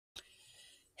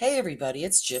Hey everybody,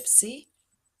 it's Gypsy.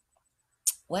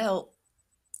 Well,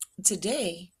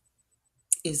 today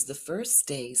is the first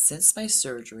day since my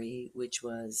surgery, which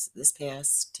was this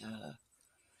past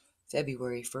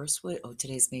February 1st. Oh,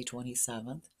 today's May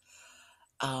 27th.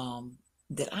 Um,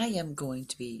 that I am going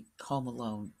to be home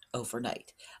alone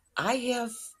overnight. I have,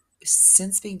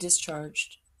 since being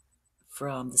discharged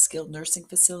from the skilled nursing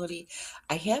facility,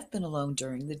 I have been alone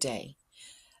during the day,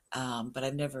 but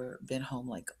I've never been home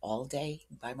like all day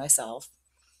by myself.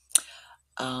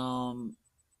 Um,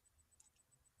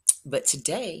 but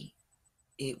today,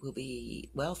 it will be,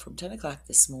 well, from 10 o'clock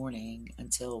this morning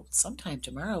until sometime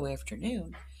tomorrow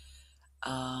afternoon.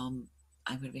 Um,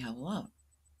 I'm going to be home alone.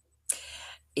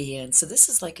 And so this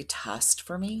is like a test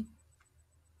for me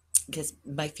because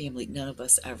my family, none of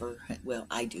us ever, well,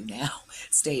 I do now,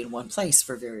 stay in one place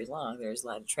for very long. There's a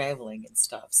lot of traveling and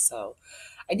stuff. So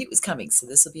I knew it was coming. So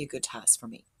this will be a good test for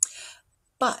me.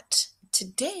 But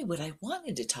today, what I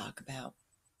wanted to talk about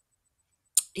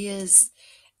is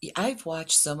I've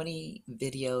watched so many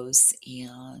videos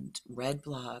and read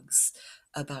blogs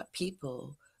about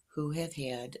people who have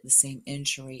had the same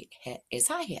injury as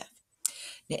I have.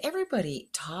 Now, everybody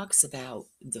talks about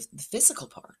the physical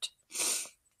part,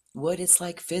 what it's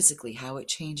like physically, how it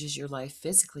changes your life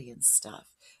physically and stuff.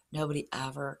 Nobody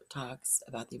ever talks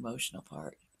about the emotional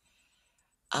part.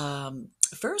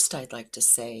 First, I'd like to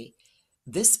say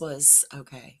this was,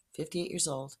 okay, 58 years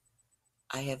old.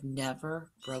 I have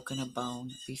never broken a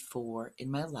bone before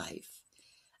in my life,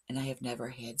 and I have never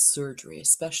had surgery,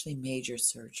 especially major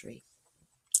surgery,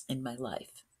 in my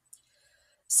life.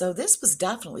 So this was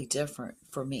definitely different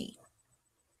for me.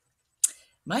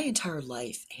 My entire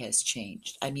life has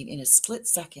changed. I mean, in a split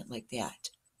second like that,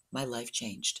 my life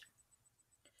changed.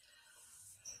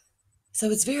 So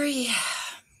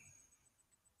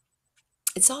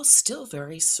it's all still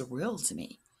very surreal to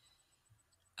me.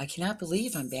 I cannot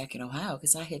believe I'm back in Ohio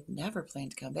because I had never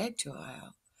planned to come back to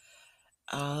Ohio.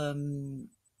 Um,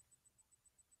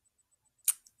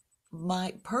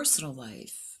 my personal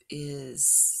life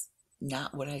is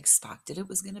not what I expected it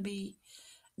was going to be.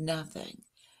 Nothing.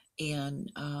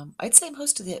 And I'd say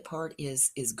most of that part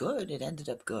is good. It ended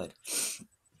up good.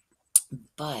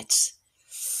 But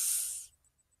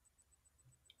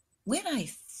when I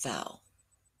fell,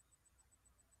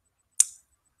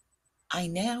 I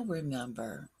now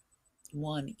remember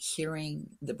one hearing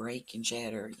the break and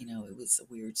shatter. It was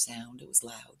a weird sound. It was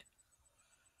loud.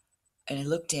 And I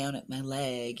looked down at my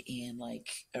leg and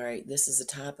like, all right, this is the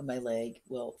top of my leg.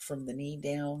 Well, from the knee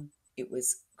down, it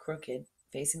was crooked,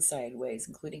 facing sideways,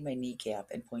 including my kneecap,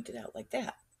 and pointed out like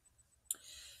that.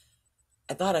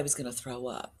 I thought I was going to throw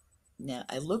up. Now,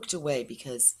 I looked away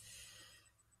because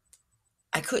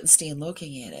I couldn't stand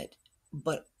looking at it,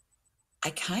 but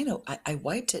I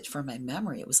wiped it from my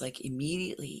memory. It was like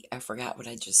immediately I forgot what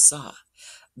I just saw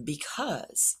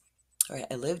because, all right,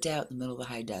 I lived out in the middle of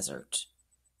the high desert,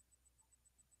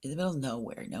 in the middle of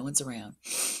nowhere. No one's around.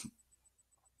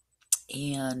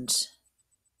 And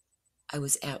I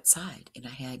was outside and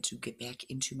I had to get back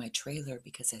into my trailer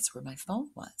because that's where my phone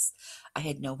was. I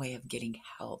had no way of getting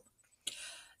help.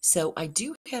 So I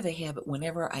do have a habit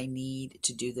whenever I need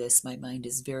to do this. My mind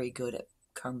is very good at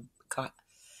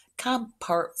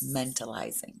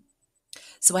compartmentalizing.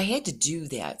 So I had to do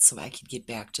that so I could get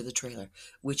back to the trailer,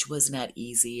 which was not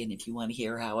easy. And if you want to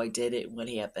hear how I did it, what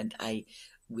happened, I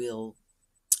will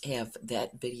have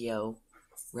that video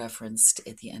referenced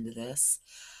at the end of this.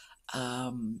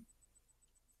 Um,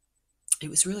 it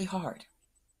was really hard.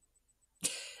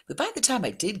 But by the time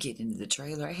I did get into the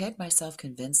trailer, I had myself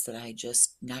convinced that I had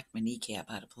just knocked my kneecap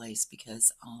out of place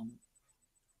because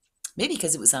maybe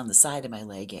because it was on the side of my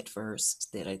leg at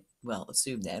first that I, well,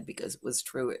 assumed that because it was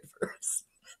true at first.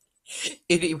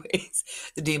 Anyways,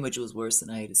 the damage was worse than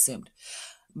I had assumed.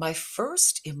 My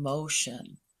first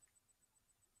emotion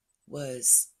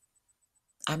was,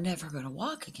 I'm never going to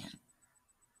walk again.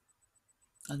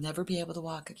 I'll never be able to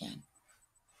walk again.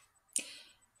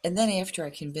 And then after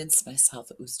I convinced myself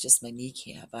it was just my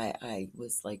kneecap, I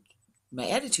was like, my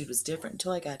attitude was different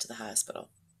until I got to the hospital.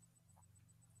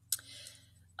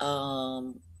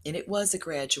 And it was a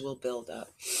gradual buildup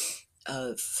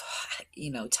of,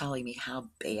 telling me how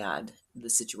bad the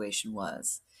situation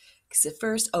was. Because at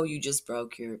first, oh, you just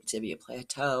broke your tibia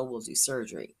plateau, we'll do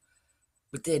surgery.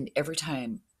 But then every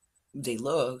time they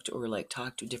looked or like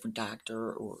talked to a different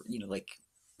doctor or, like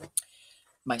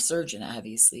my surgeon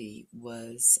obviously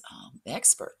was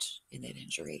expert in that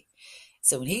injury.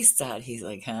 So when he saw it, he's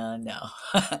like, no.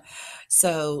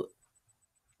 So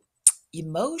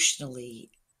emotionally,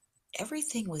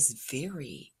 everything was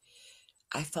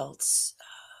I felt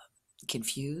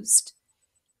confused.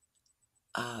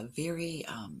 very,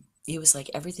 it was like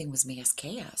everything was mass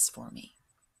chaos for me.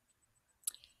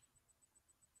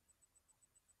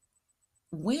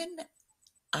 When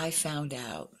I found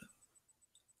out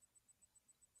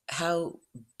how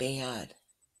bad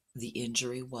the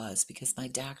injury was, because my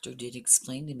doctor did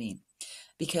explain to me,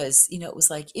 because it was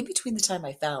like in between the time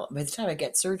I found by the time I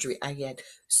got surgery, I had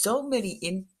so many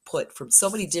input from so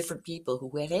many different people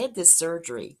who had had this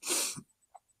surgery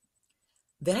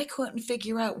that I couldn't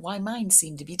figure out why mine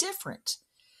seemed to be different.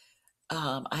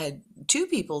 I had two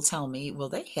people tell me, well,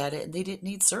 they had it and they didn't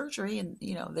need surgery, and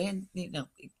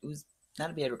it was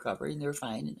not a bad recovery and they were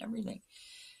fine and everything.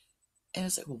 And I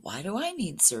was like, well, why do I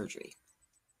need surgery?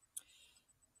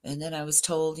 And then I was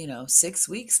told, 6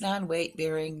 weeks non-weight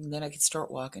bearing, then I could start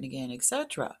walking again,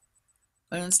 etc.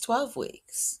 And it's 12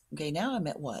 weeks. Okay, now I'm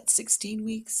at what, 16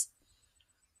 weeks?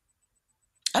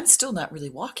 I'm still not really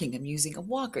walking. I'm using a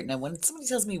walker. Now, when somebody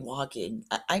tells me walking,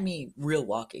 I mean real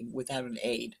walking without an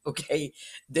aid, okay?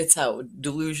 That's how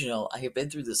delusional I have been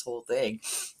through this whole thing.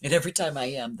 And every time I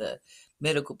am, the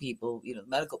medical people,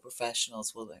 medical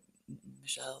professionals will like,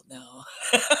 Michelle, no,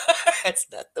 that's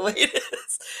not the way it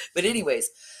is. But anyways,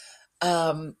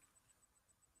 um,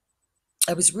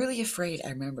 I was really afraid. I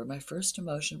remember my first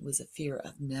emotion was a fear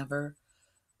of never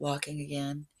walking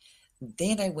again.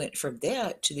 Then I went from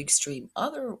that to the extreme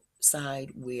other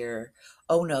side where,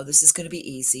 oh no, this is going to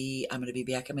be easy. I'm going to be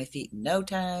back on my feet in no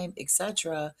time,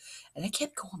 etc. And I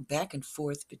kept going back and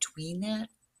forth between that.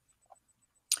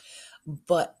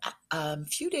 But a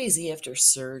few days after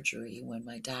surgery, when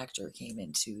my doctor came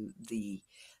into the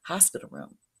hospital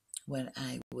room, when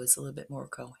I was a little bit more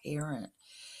coherent,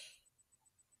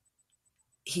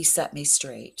 he set me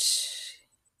straight.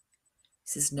 He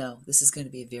says, no, this is going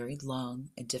to be a very long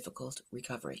and difficult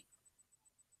recovery.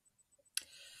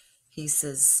 He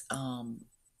says,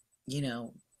 you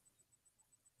know,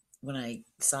 when I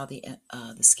saw the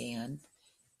scan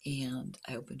and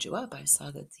I opened you up, I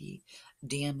saw that the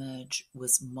damage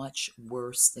was much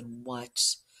worse than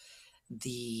what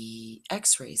the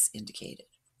x-rays indicated.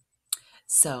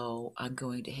 So I'm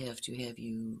going to have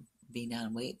you be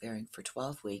non-weight bearing for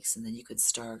 12 weeks, and then you could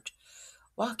start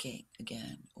walking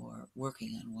again, or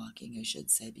working on walking, I should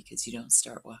say, because you don't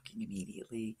start walking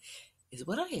immediately, is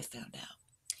what I have found out.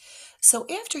 So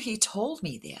after he told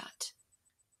me that,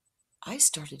 I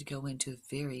started to go into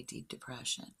a very deep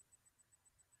depression,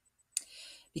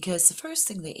 because the first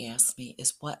thing they asked me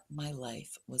is what my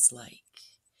life was like.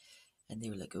 And they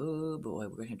were like, oh boy,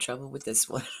 we're going to have trouble with this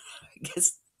one.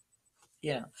 Because,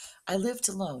 I lived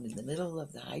alone in the middle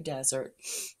of the high desert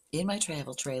in my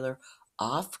travel trailer,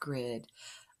 off grid.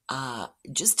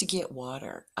 Just to get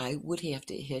water, I would have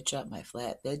to hitch up my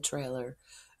flatbed trailer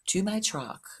to my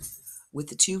truck with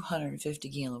the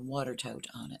 250-gallon water tote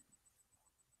on it.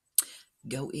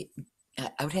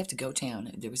 I would have to go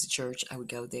town. There was a church. I would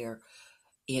go there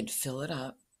and fill it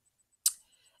up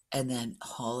and then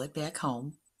haul it back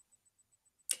home,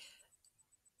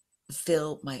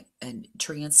 and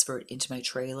transfer it into my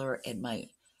trailer, and my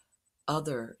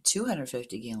other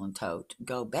 250-gallon tote,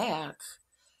 go back,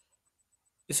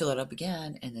 fill it up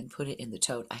again, and then put it in the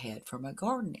tote I had for my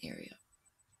garden area.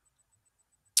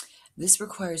 This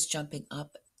requires jumping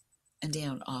up and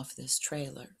down off this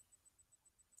trailer.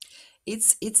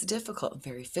 It's difficult and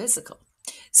very physical.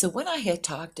 So when I had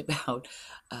talked about,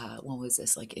 when was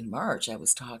this? Like in March, I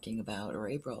was talking about, or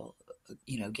April,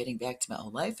 getting back to my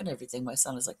own life and everything. My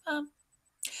son was like, Mom,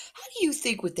 how do you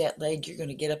think with that leg you're going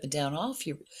to get up and down off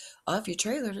your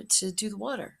trailer to do the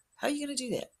water? How are you going to do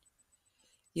that?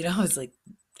 I was like,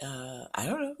 I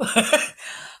don't know.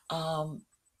 um,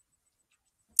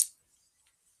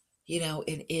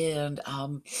 and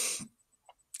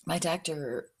my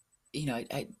doctor,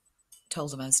 I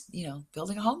told him I was,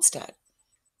 building a homestead.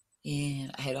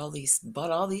 And I had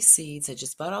bought all these seeds. I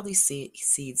just bought all these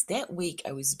seeds. That week,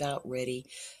 I was about ready.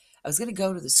 I was going to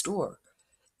go to the store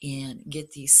and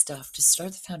get these stuff to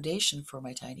start the foundation for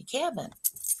my tiny cabin.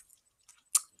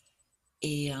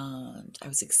 And I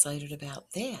was excited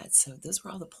about that. So those were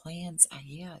all the plans I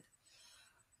had.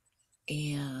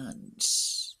 And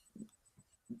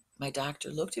my doctor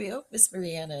looked at me, oh, Miss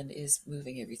Mariana is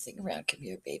moving everything around. Come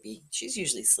here, baby. She's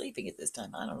usually sleeping at this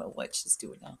time. I don't know what she's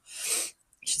doing now.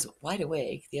 She's wide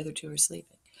awake. The other two are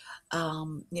sleeping.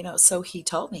 So he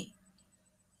told me,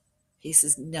 he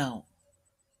says, no.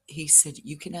 He said,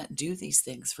 you cannot do these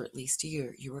things for at least a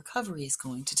year. Your recovery is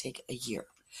going to take a year.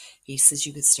 He says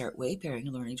you could start weight bearing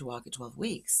and learning to walk at 12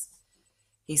 weeks.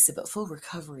 He said, but full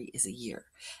recovery is a year.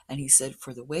 And he said,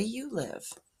 for the way you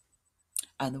live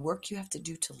and the work you have to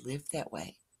do to live that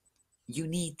way, you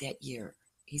need that year.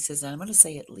 He says, and I'm going to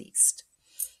say at least.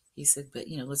 He said, but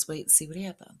let's wait and see what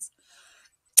happens.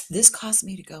 This caused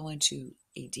me to go into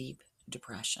a deep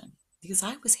depression because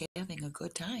I was having a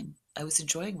good time. I was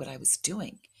enjoying what I was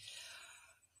doing.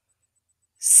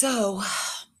 So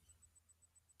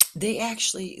they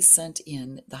actually sent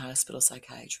in the hospital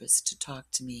psychiatrist to talk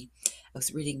to me. I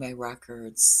was reading my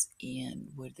records, and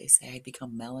what did they say? I'd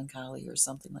become melancholy or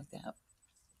something like that.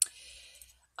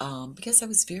 Because I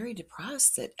was very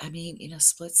depressed that, in a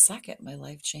split second, my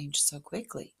life changed so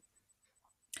quickly.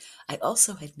 I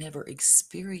also had never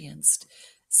experienced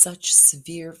such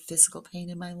severe physical pain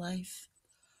in my life,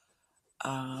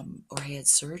 or had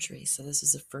surgery. So this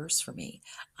was a first for me.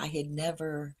 I had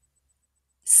never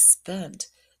spent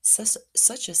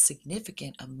such a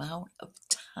significant amount of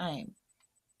time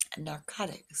on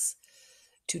narcotics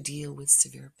to deal with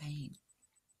severe pain.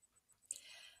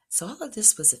 So all of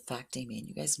this was affecting me. And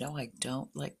you guys know I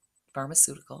don't like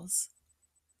pharmaceuticals.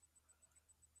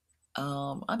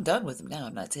 I'm done with them now.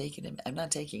 I'm not taking them. I'm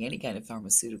not taking any kind of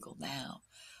pharmaceutical now.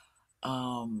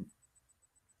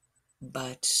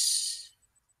 But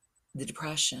the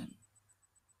depression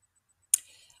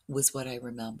was what I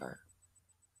remember.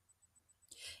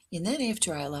 And then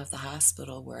after I left the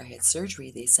hospital where I had surgery,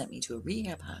 they sent me to a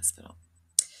rehab hospital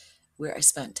where I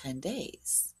spent 10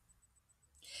 days.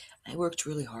 I worked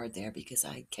really hard there because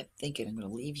I kept thinking I'm going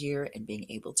to leave here and being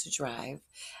able to drive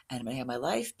and I'm going to have my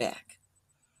life back.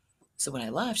 So when I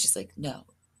left, she's like, no,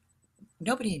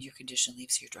 nobody in your condition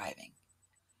leaves here driving.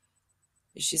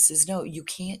 She says, no, you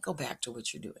can't go back to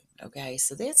what you're doing. Okay.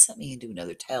 So that sent me into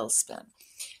another tailspin.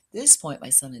 At this point, my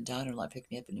son and daughter-in-law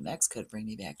picked me up in New Mexico to bring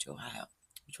me back to Ohio,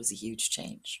 which was a huge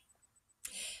change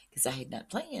because I had not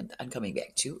planned on coming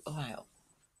back to Ohio.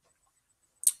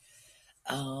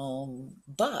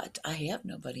 But I have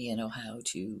nobody in Ohio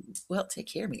to, take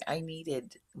care of me. I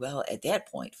needed, at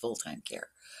that point, full-time care.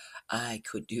 I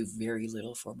could do very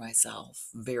little for myself,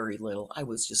 very little. I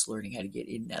was just learning how to get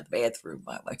in and out of the bathroom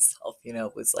by myself.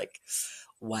 It was like,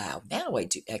 wow. Now I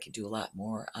could do a lot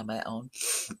more on my own.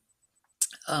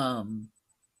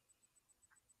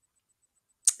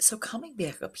 So coming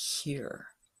back up here,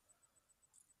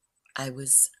 I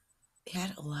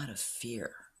had a lot of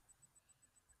fear.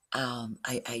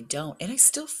 I don't, and I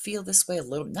still feel this way a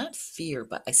little, not fear,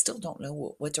 but I still don't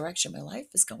know what direction my life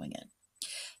is going in.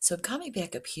 So coming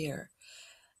back up here,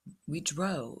 we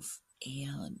drove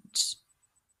and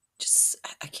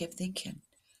I kept thinking,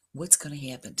 what's going to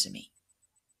happen to me?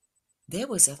 There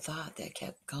was a thought that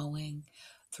kept going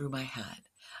through my head.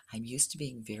 I'm used to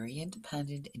being very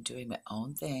independent and doing my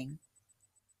own thing.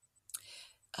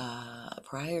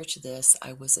 Prior to this,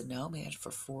 I was a nomad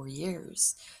for 4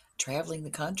 years, traveling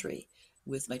the country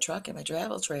with my truck and my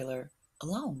travel trailer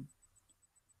alone,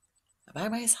 by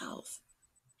myself.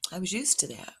 I was used to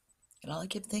that. And all I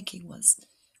kept thinking was,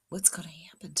 what's going to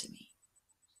happen to me?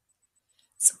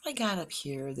 So when I got up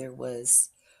here, I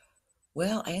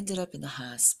ended up in the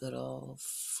hospital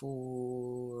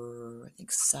for, I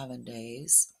think, 7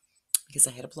 days because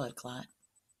I had a blood clot.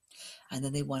 And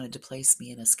then they wanted to place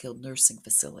me in a skilled nursing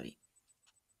facility.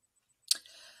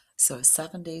 So I was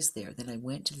 7 days there. Then I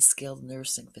went to the skilled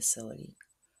nursing facility,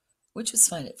 which was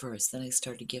fine at first. Then I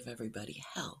started to give everybody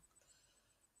hell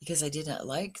because I did not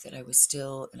like that I was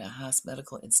still in a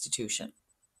medical institution.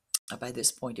 By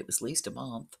this point, it was at least a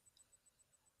month.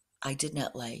 I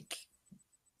felt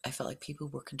like people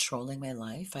were controlling my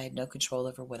life. I had no control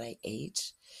over what I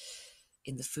ate.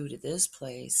 And the food at this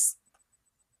place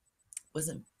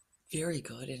wasn't very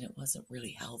good, and it wasn't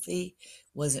really healthy.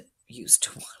 Wasn't used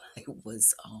to what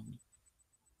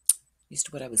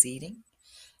I was eating.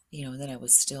 And then I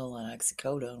was still on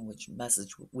oxycodone, which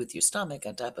messes with your stomach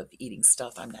on top of eating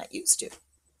stuff I'm not used to.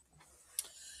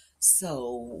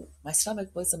 So my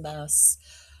stomach was a mess.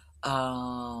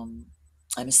 I'm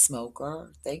a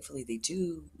smoker. Thankfully, they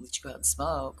do let you go out and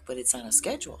smoke, but it's on a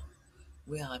schedule.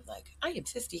 Well, I'm like, I am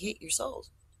 58 years old.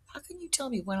 How can you tell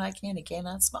me when I can and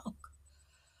cannot smoke?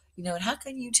 And how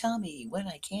can you tell me when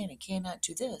I can and cannot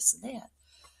do this and that?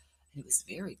 And it was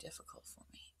very difficult for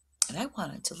me. And I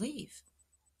wanted to leave.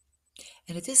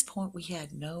 And at this point, we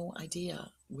had no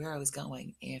idea where I was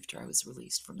going after I was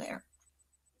released from there.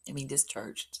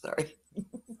 Discharged, sorry.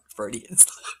 Freudians.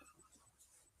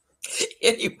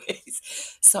 Anyways,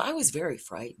 so I was very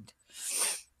frightened.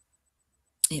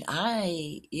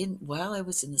 And while I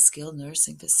was in the skilled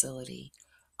nursing facility,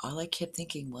 all I kept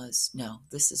thinking was, no,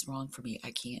 this is wrong for me.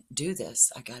 I can't do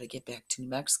this. I got to get back to New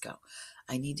Mexico.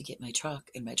 I need to get my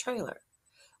truck and my trailer.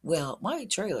 Well, my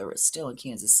trailer was still in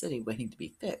Kansas City waiting to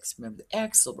be fixed. Remember, the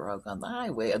axle broke on the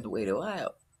highway on the way to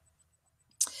Ohio.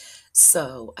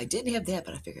 So I didn't have that,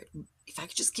 but I figured if I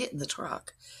could just get in the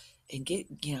truck and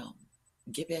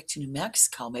get back to New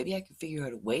Mexico. Maybe I can figure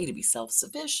out a way to be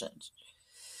self-sufficient.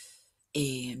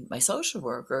 And my social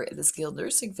worker at the skilled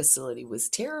nursing facility was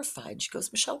terrified. She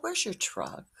goes, Michelle, where's your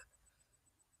truck?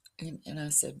 And I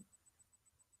said,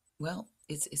 well,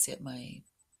 it's at my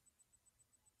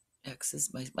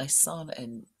ex's, my son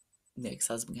and my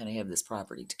ex-husband kind of have this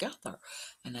property together.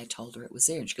 And I told her it was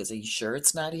there. And she goes, are you sure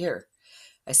it's not here?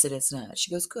 I said, it's not.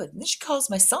 She goes, good. And then she calls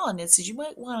my son and says, you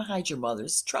might want to hide your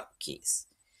mother's truck keys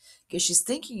because she's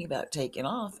thinking about taking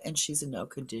off and she's in no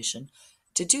condition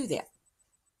to do that.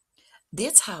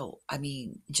 That's how, I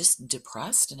mean, just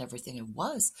depressed and everything it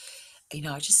was.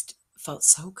 I just felt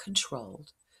so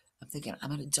controlled. I'm thinking,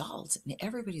 I'm an adult and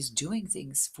everybody's doing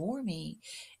things for me.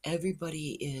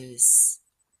 Everybody is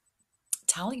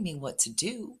telling me what to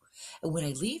do. And when I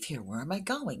leave here, where am I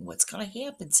going? What's going to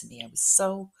happen to me? I was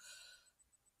so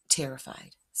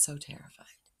terrified, so terrified.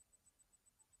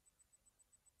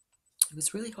 It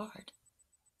was really hard.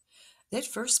 That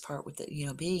first part with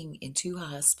the, being in 2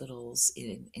 hospitals,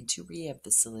 in 2 rehab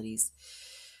facilities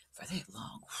for that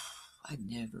long. I'd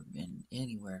never been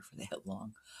anywhere for that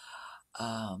long.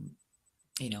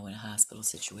 In a hospital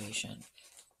situation.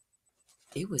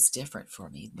 It was different for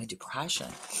me. My depression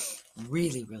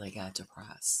really, really got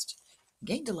depressed.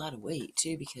 Gained a lot of weight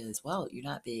too because, well, you're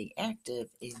not being active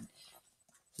and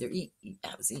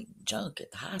I was eating junk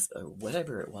at the hospital or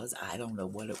whatever it was. I don't know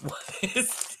what it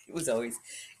was. It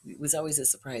was always a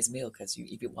surprise meal because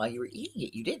even while you were eating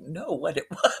it, you didn't know what it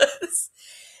was.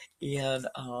 And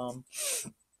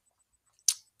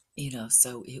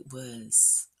so it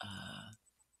was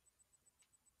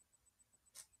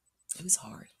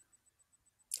hard.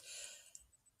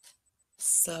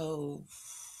 So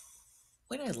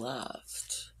when I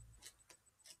left,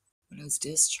 when I was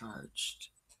discharged,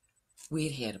 we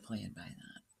had a plan by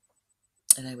then,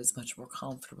 and I was much more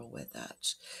comfortable with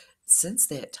that. Since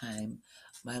that time,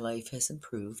 my life has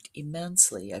improved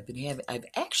immensely. I've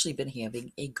actually been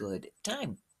having a good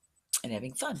time and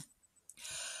having fun.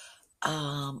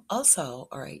 Also,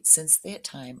 all right, since that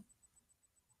time,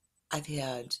 I've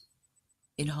had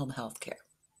in-home health care.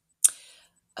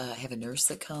 I have a nurse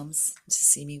that comes to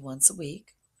see me once a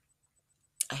week.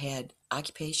 I had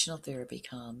occupational therapy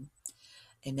come,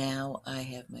 and now I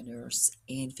have my nurse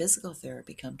and physical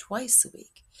therapy come twice a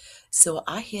week. So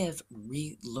I have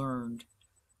relearned,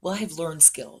 I have learned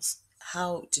skills,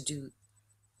 how to do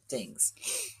things,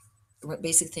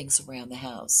 basic things around the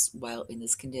house while in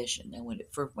this condition. And when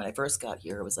I first got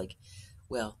here, it was like,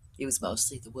 well, it was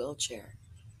mostly the wheelchair.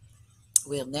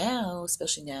 Well, now,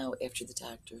 especially now after the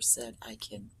doctor said I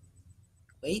can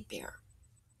weight bear,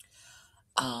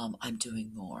 I'm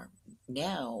doing more.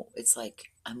 Now it's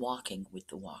like I'm walking with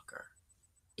the walker,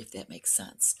 if that makes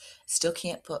sense. Still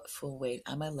can't put full weight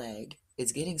on my leg.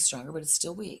 It's getting stronger, but it's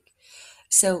still weak.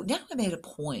 So now I'm at a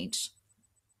point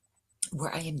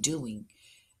where I am doing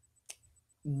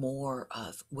more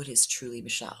of what is truly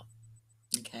Michelle.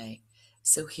 Okay.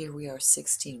 So here we are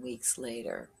 16 weeks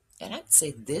later. And I'd say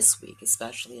this week,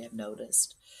 especially, I've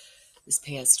noticed this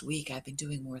past week, I've been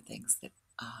doing more things that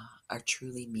are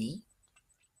truly me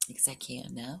because I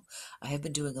can now. I have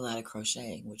been doing a lot of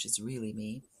crocheting, which is really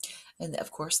me. And of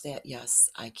course, that, yes,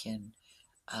 I can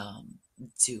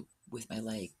do with my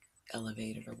leg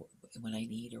elevated or when I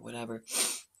need or whatever.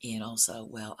 And also,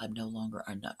 well, I'm no longer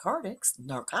on narcotics,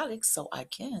 so I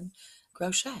can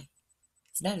crochet.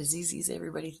 It's not as easy as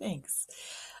everybody thinks.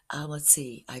 Let's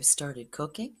see, I've started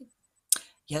cooking.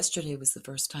 Yesterday was the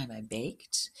first time I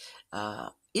baked.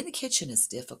 In the kitchen is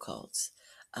difficult.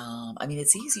 I mean,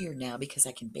 it's easier now because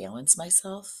I can balance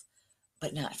myself,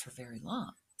 but not for very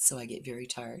long. So I get very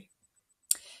tired.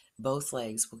 Both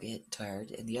legs will get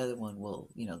tired, and the other one will,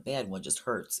 the bad one just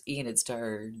hurts. And it's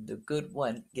tired. The good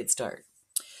one gets tired.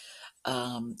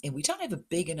 And we don't have a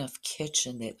big enough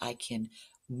kitchen that I can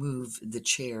move the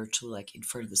chair to like in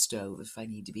front of the stove if I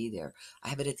need to be there. I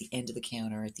have it at the end of the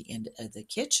counter at the end of the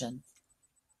kitchen.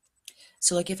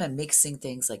 So like if I'm mixing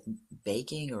things like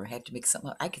baking or have to mix something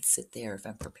up, I could sit there if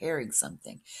I'm preparing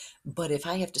something. But if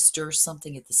I have to stir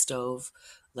something at the stove,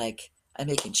 like I'm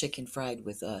making chicken fried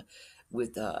with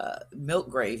milk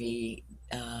gravy,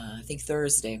 I think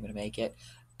Thursday I'm going to make it.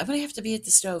 I'm going to have to be at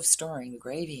the stove stirring the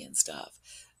gravy and stuff.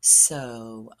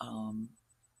 So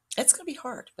it's going to be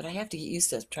hard, but I have to get used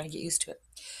to it. I'm trying to get used to it.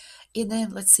 And then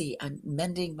let's see, I'm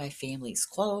mending my family's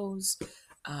clothes.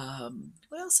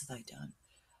 What else have I done?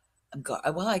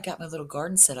 Well, I got my little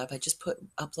garden set up. I just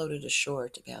uploaded a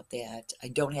short about that. I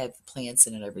don't have the plants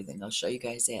in and everything. I'll show you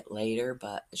guys that later,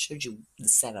 but I showed you the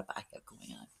setup I have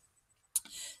going on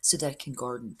so that I can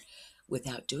garden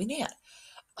without doing that.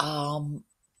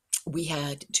 We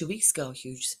had 2 weeks ago a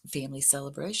huge family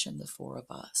celebration, the four of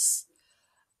us.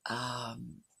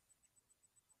 Um,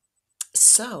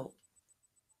 so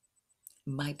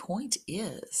my point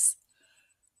is,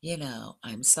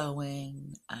 I'm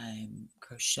sewing, I'm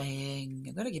crocheting,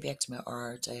 I'm going to get back to my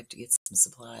art. I have to get some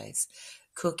supplies,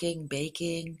 cooking,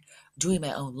 baking, doing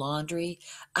my own laundry.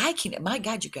 My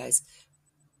God, you guys,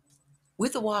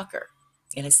 with a walker,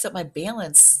 and it's that my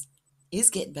balance is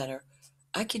getting better.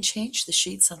 I can change the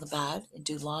sheets on the bed and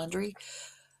do laundry.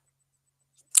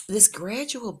 This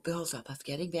gradual buildup of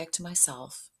getting back to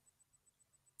myself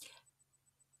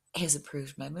has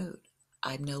improved my mood.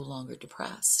 I'm no longer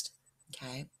depressed.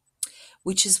 Okay.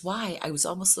 Which is why I was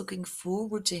almost looking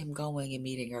forward to him going and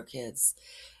meeting our kids.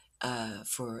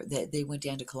 For that, they went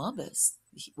down to Columbus.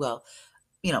 Well,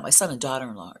 my son and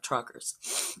daughter-in-law are truckers,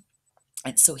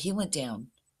 and so he went down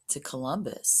to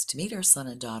Columbus to meet our son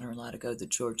and daughter-in-law to go to the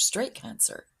George Strait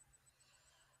concert.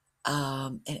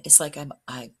 And it's like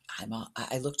I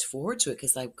looked forward to it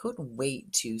because I couldn't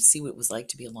wait to see what it was like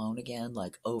to be alone again,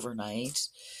 like overnight.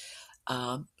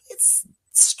 It's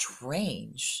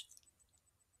strange.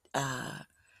 And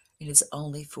it's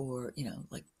only for,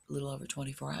 like a little over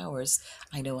 24 hours.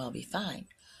 I know I'll be fine.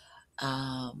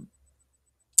 Um,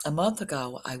 a month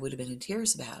ago, I would have been in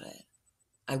tears about it.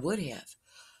 I would have.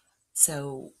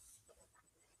 So,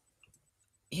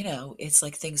 it's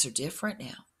like things are different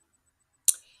now.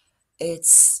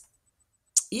 It's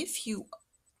if you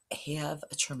have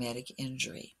a traumatic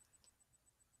injury,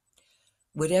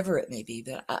 whatever it may be,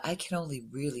 but I can only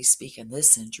really speak on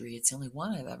this injury. It's the only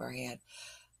one I've ever had.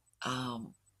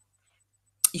 Um,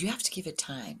 you have to give it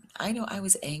time. I know I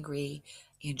was angry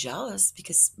and jealous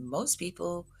because most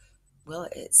people, well,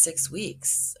 at 6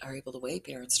 weeks, are able to wait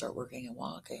there and start working and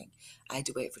walking. I had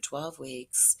to wait for 12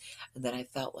 weeks, and then I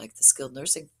felt like the skilled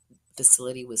nursing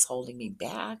facility was holding me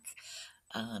back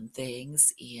on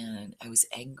things, and I was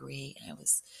angry, and I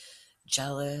was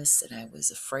jealous, and I was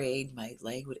afraid my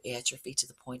leg would atrophy to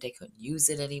the point I couldn't use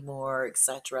it anymore,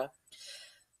 etc.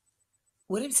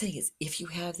 What I'm saying is, if you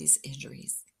have these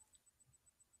injuries,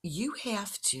 you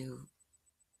have to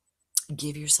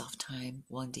give yourself time,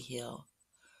 one, to heal.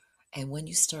 And when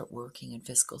you start working in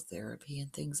physical therapy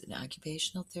and things in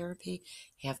occupational therapy,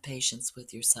 have patience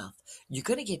with yourself. You're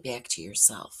going to get back to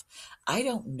yourself. I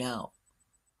don't know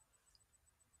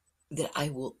that I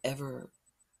will ever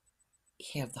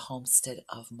have the homestead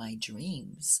of my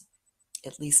dreams,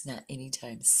 at least not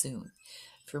anytime soon.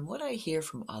 From what I hear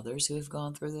from others who have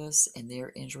gone through this and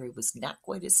their injury was not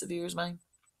quite as severe as mine,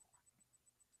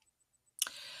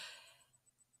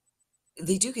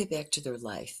 they do get back to their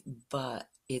life, but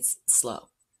it's slow.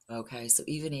 Okay, so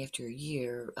even after a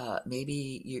year,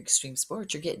 maybe your extreme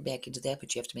sports, you're getting back into that,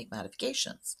 but you have to make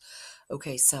modifications.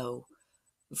 Okay, so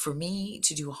for me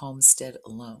to do a homestead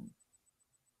alone,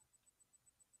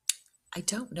 I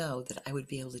don't know that I would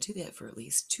be able to do that for at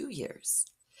least 2 years,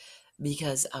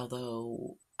 because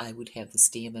although I would have the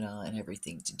stamina and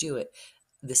everything to do it,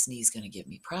 this knee's going to give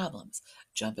me problems.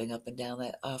 Jumping up and down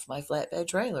that off my flatbed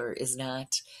trailer is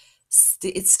not,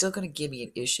 it's still going to give me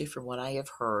an issue from what I have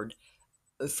heard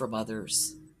from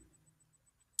others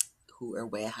who are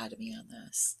way ahead of me on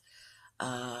this.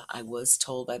 I was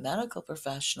told by medical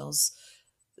professionals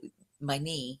my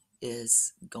knee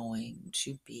is going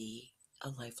to be a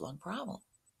lifelong problem,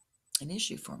 an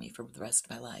issue for me for the rest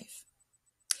of my life.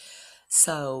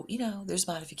 So, there's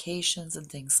modifications and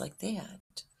things like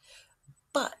that.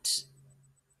 But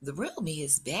the real me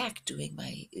is back doing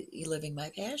living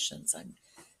my passions.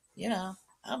 You know,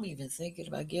 I'm even thinking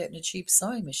about getting a cheap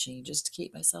sewing machine just to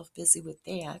keep myself busy with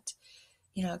that.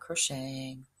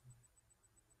 Crocheting,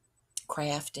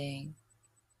 crafting,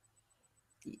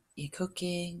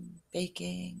 cooking,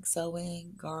 baking,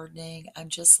 sewing, gardening. I'm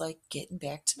just like getting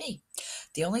back to me.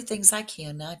 The only things I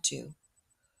cannot do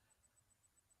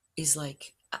is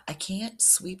like, I can't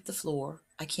sweep the floor.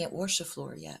 I can't wash the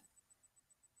floor yet.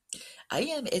 I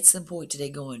am at some point today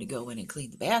going to go in and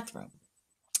clean the bathroom,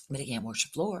 but I can't wash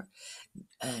the floor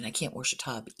and I can't wash a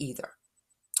tub either.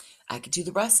 I could do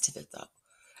the rest of it though.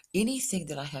 Anything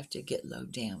that I have to get low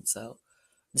down. So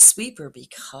the sweeper,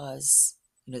 because,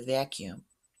 the vacuum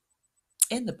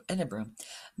and the broom,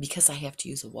 because I have to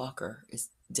use a walker, is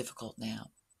difficult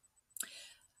now.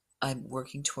 I'm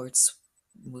working towards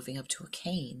moving up to a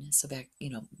cane. So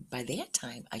by that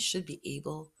time, I should be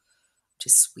able to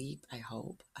sweep, I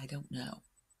hope. I don't know.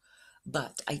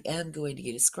 But I am going to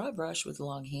get a scrub brush with a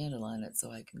long handle on it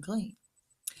so I can clean.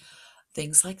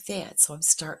 Things like that. So I'm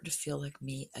starting to feel like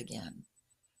me again.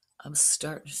 I'm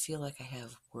starting to feel like I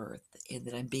have worth and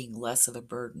that I'm being less of a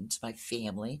burden to my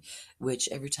family, which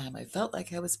every time I felt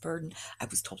like I was burdened, I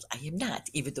was told I am not,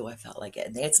 even though I felt like it.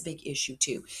 And that's a big issue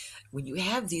too. When you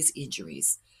have these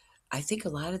injuries, I think a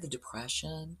lot of the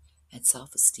depression and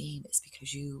self esteem is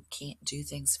because you can't do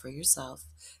things for yourself.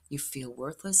 You feel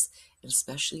worthless, and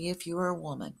especially if you are a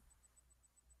woman.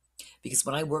 Because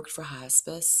when I worked for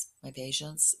hospice, my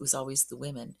patients, it was always the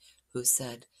women who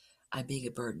said, I'm being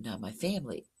a burden on my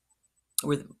family.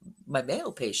 Where my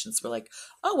male patients were like,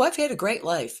 "Oh, I've had a great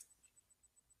life.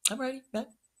 I'm ready." Yeah.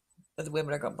 And the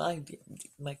women are going,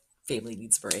 my family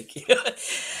needs a break."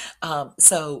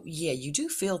 So yeah, you do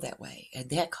feel that way, and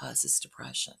that causes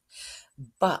depression.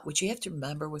 But what you have to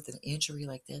remember with an injury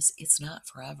like this, it's not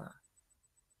forever.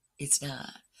 It's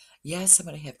not. Yes, I'm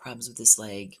going to have problems with this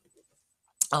leg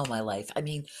all my life. I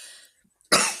mean,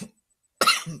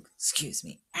 excuse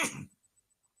me.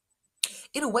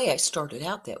 In a way, I started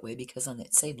out that way because on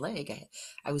that same leg,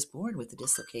 I was born with a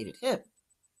dislocated hip.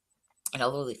 And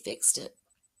although they fixed it,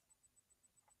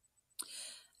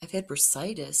 I've had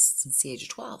bursitis since the age of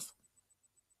 12.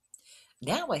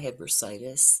 Now I have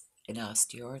bursitis and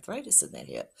osteoarthritis in that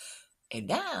hip. And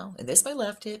now, and this my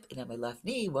left hip, and on my left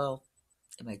knee, well,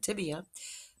 in my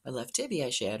left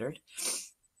tibia shattered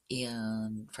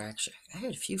and fracture. I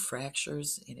had a few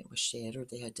fractures and it was shattered.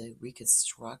 They had to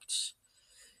reconstruct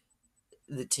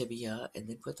the tibia and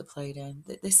then put the plate in.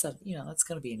 They said, it's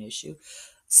going to be an issue.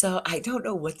 So I don't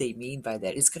know what they mean by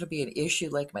that. It's going to be an issue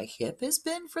like my hip has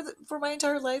been for my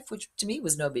entire life, which to me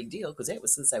was no big deal because that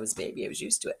was since I was a baby. I was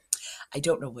used to it. I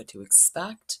don't know what to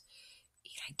expect.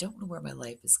 I don't know where my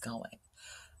life is going.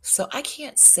 So I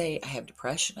can't say I have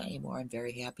depression anymore. I'm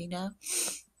very happy now.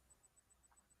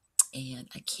 And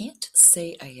I can't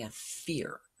say I have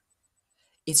fear.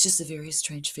 It's just a very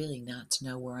strange feeling not to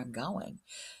know where I'm going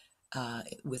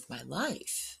with my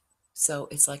life. So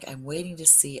it's like I'm waiting to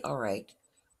see, all right,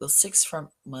 well,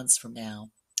 months from now,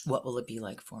 what will it be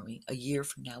like for me? A year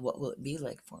from now, what will it be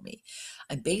like for me?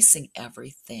 I'm basing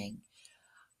everything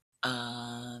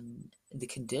on the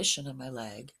condition of my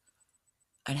leg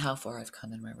and how far I've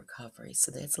come in my recovery.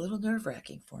 So that's a little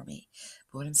nerve-wracking for me.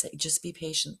 But what I'm saying, just be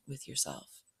patient with yourself.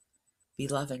 Be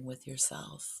loving with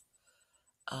yourself.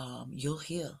 You'll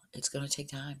heal. It's going to take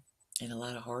time and a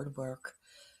lot of hard work,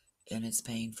 and it's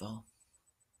painful.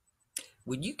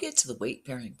 When you get to the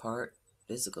weight-bearing part,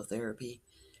 physical therapy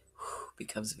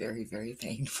becomes very, very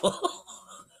painful.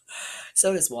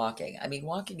 So does walking. I mean,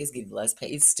 walking is getting less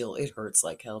pain. It hurts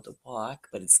like hell to walk,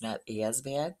 but it's not as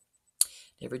bad.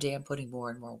 Every day I'm putting more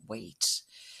and more weight.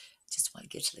 Just want to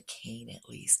get to the cane at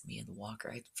least, me and the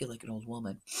walker. I feel like an old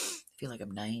woman. I feel like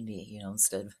I'm 90,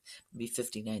 instead of be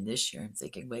 59 this year. I'm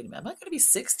thinking, wait a minute, am I going to be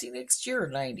 60 next year or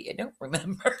 90? I don't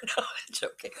remember. No, I'm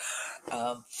joking.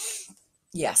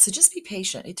 Yeah, so just be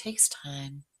patient. It takes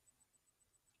time.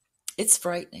 It's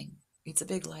frightening. It's a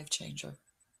big life changer.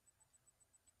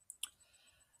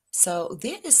 So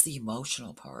that is the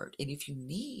emotional part. And if you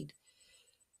need,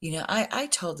 I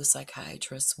told the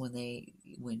psychiatrist when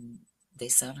they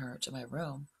sent her to my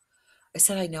room, I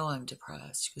said, I know I'm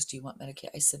depressed. She goes, do you want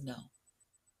medication? I said, no.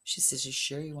 She says, you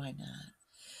sure? Why not?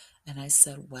 And I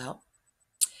said, well,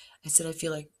 I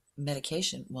feel like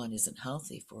medication, one, isn't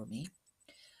healthy for me.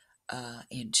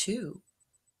 And two,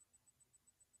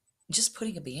 just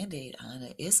putting a Band-Aid on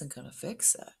it isn't going to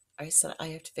fix it. I said, I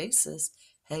have to face this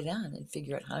head on and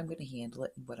figure out how I'm going to handle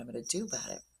it and what I'm going to do about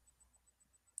it.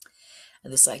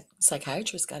 And the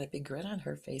psychiatrist got a big grin on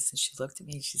her face and she looked at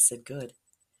me and she said, good.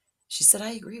 She said,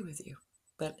 I agree with you,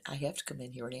 but I have to come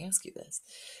in here and ask you this.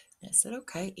 And I said,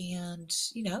 okay. And,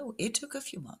 it took a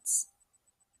few months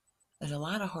and a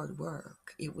lot of hard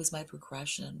work. It was my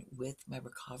progression with my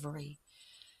recovery.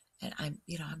 And I'm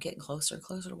getting closer and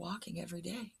closer to walking every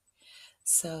day.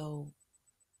 So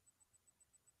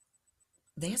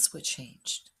that's what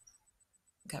changed.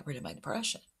 Got rid of my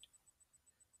depression.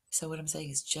 So what I'm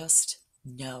saying is just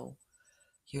know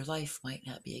your life might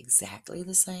not be exactly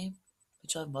the same,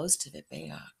 but you'll have most of it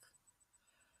back.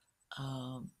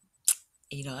 Um,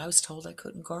 I was told I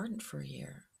couldn't garden for a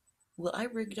year. Well, I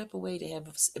rigged up a way to have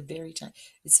a very tiny,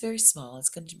 it's very small. It's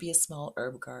going to be a small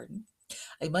herb garden.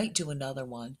 I might do another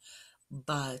one,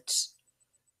 but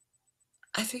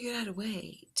I figured out a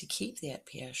way to keep that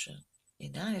passion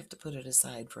and not have to put it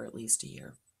aside for at least a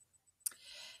year.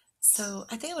 So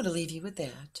I think I'm going to leave you with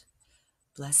that.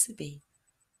 Blessed be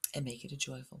and make it a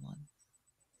joyful one.